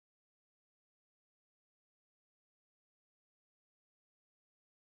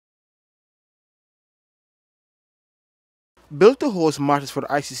Built to host matches for the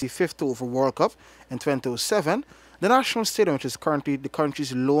ICC fifth over World Cup in 2007, the National Stadium, which is currently the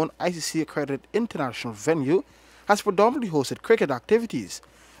country's lone ICC-accredited international venue, has predominantly hosted cricket activities,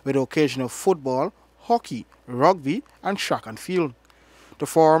 with the occasional football, hockey, rugby, and track and field. To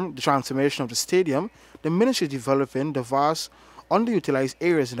form the transformation of the stadium, the ministry is developing the vast underutilized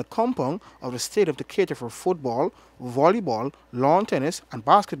areas in the compound of the stadium to cater for football, volleyball, lawn tennis, and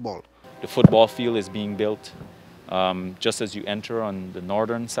basketball. The football field is being built just as you enter on the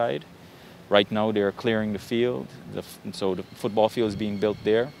northern side. Right now they're clearing the field, so the football field is being built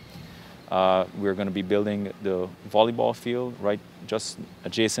there. We're going to be building the volleyball field right just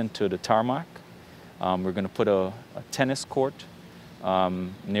adjacent to the tarmac. We're going to put a tennis court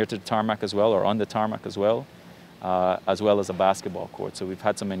near to the tarmac as well, or on the tarmac as well as a basketball court. So we've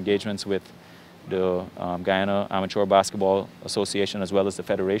had some engagements with the Guyana Amateur Basketball Association as well as the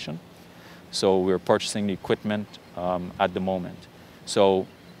Federation. So we're purchasing the equipment at the moment. So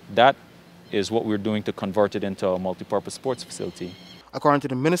that is what we're doing to convert it into a multi-purpose sports facility. According to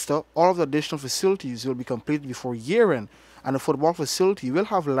the minister, all of the additional facilities will be completed before year-end, and the football facility will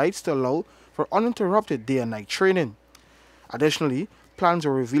have lights to allow for uninterrupted day and night training. Additionally, plans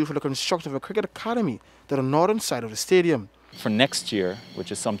were revealed for the construction of a cricket academy to the northern side of the stadium. For next year,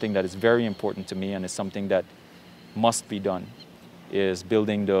 which is something that is very important to me and is something that must be done, is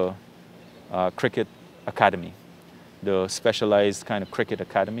building the cricket academy, the specialized kind of cricket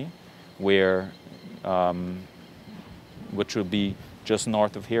academy, where which will be just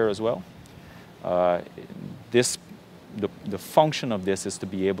north of here as well. The function of this is to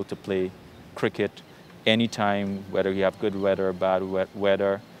be able to play cricket anytime, whether you have good weather, bad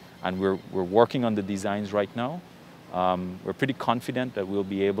weather, and we're working on the designs right now. We're pretty confident that we'll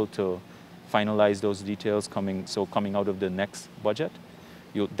be able to finalize those details coming out of the next budget.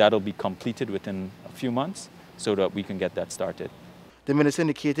 That'll be completed within a few months so that we can get that started. The minister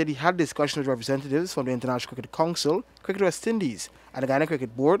indicated he had discussions with representatives from the International Cricket Council, Cricket West Indies, and the Guyana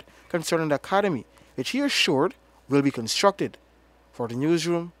Cricket Board concerning the academy, which he assured will be constructed. For the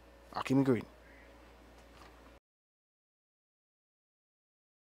newsroom, Akeem Greene.